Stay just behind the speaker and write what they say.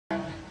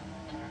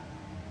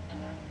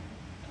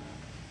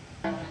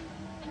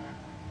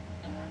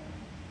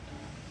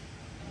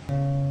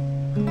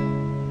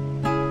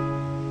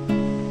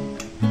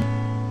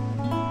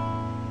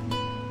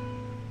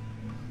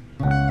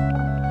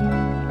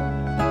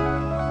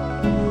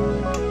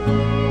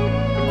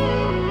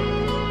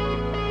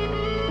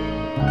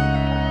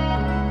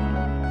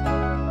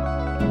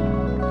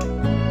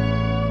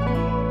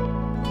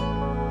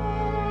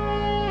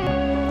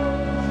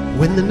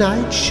when the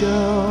night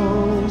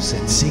shows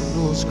and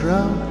signals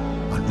grow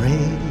on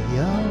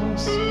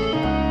radios,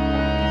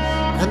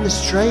 and the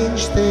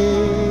strange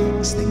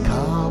things they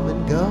come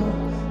and go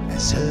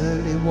as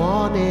early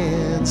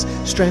warnings.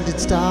 Stranded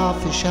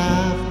starfish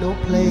have no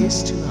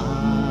place to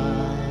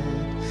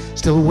hide,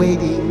 still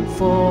waiting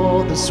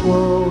for the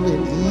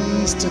swollen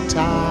Easter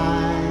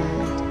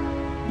tide.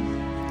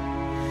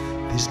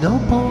 There's no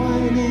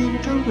pointing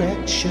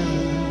direction,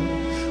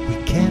 we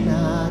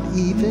cannot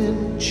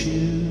even choose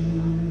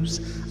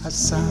a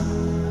side.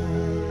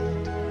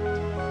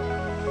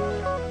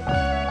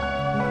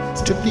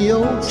 Took the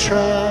old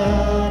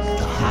track,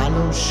 the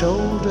hollow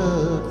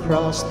shoulder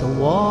across the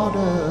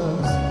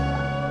waters,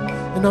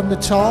 and on the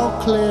tall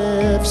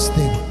cliffs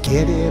they were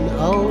getting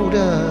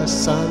older.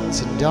 Sons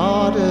and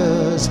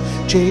daughters,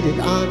 jaded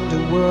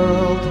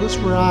underworld was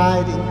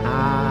riding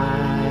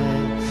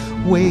high.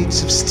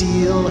 Waves of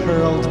steel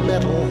hurled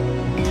metal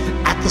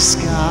at the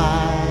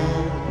sky,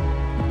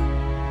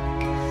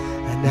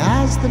 and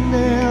as the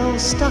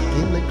nails stuck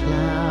in the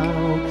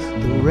cloud,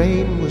 the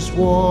rain was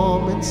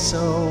warm and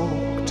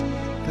soaked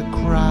the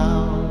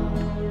crowd.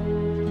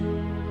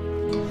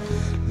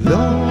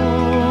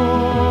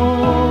 Lord,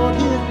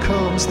 here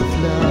comes the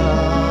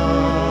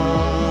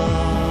flood.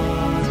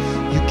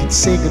 You can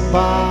say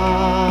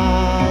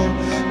goodbye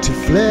to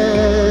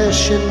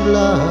flesh and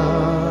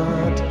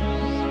blood.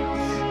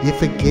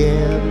 If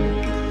again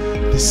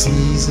the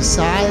seas are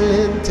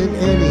silent and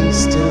Eddie's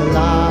still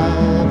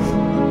alive,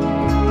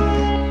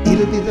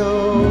 it'll be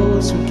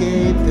those who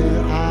gave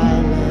their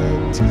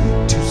island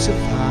to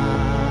survive.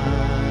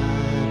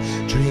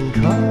 Drink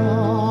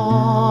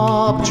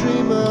up,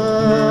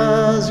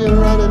 dreamers, you're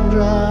running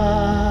dry.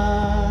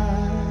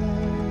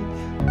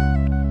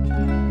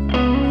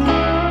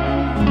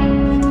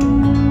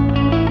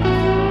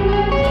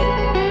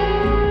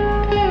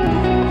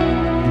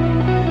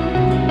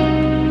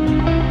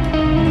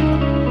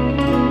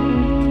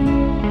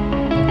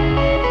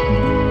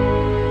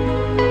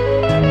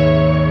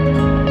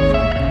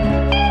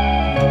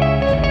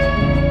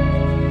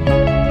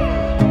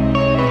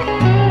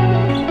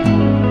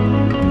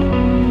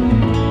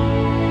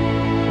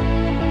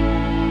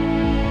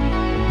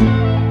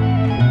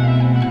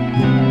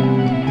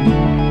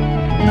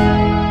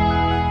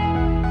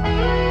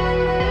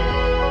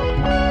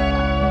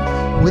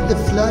 When the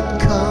flood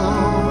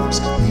comes,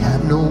 we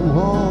have no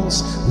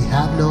walls, we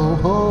have no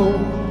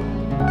hope.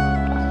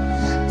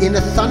 In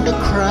a thunder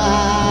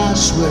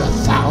crash, we're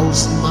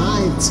 1,000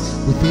 minds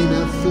within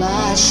a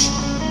flash.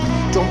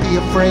 Don't be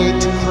afraid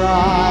to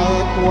cry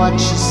at what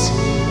you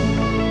see.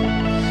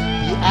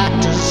 The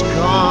actor's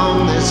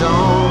gone, there's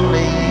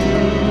only you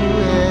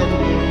and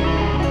me.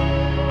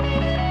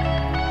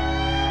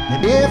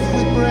 And if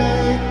we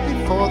break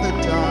before the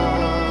dawn,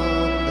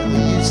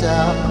 they'll use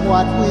up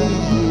what we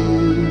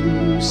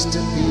used to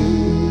be.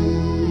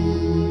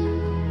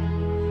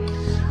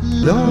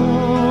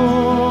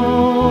 Lord,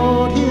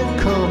 here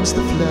comes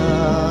the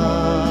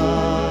flood.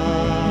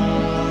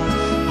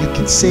 You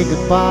can say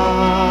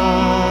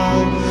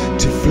goodbye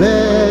to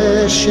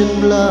flesh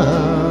and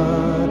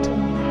blood.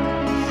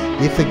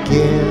 If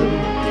again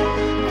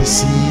the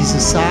seas are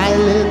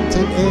silent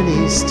and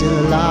Annie's still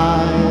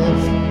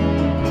alive,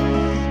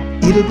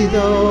 it'll be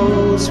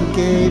those who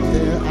gave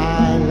their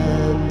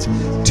island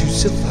to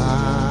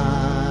survive.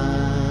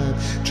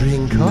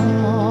 Drink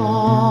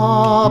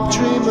up,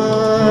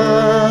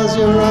 dreamers,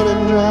 you're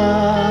running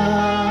dry.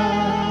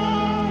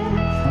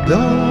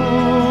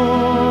 Lord,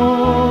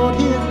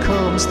 here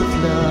comes the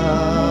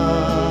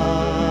flood.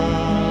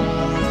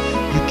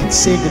 You can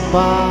say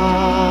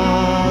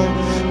goodbye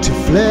to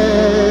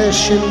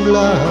flesh and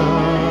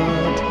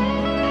blood.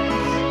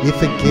 If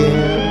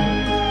again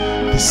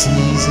the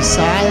seas are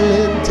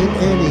silent and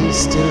Annie's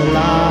still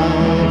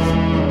alive,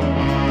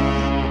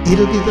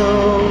 it'll be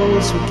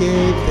those who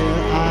gave their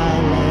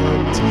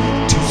island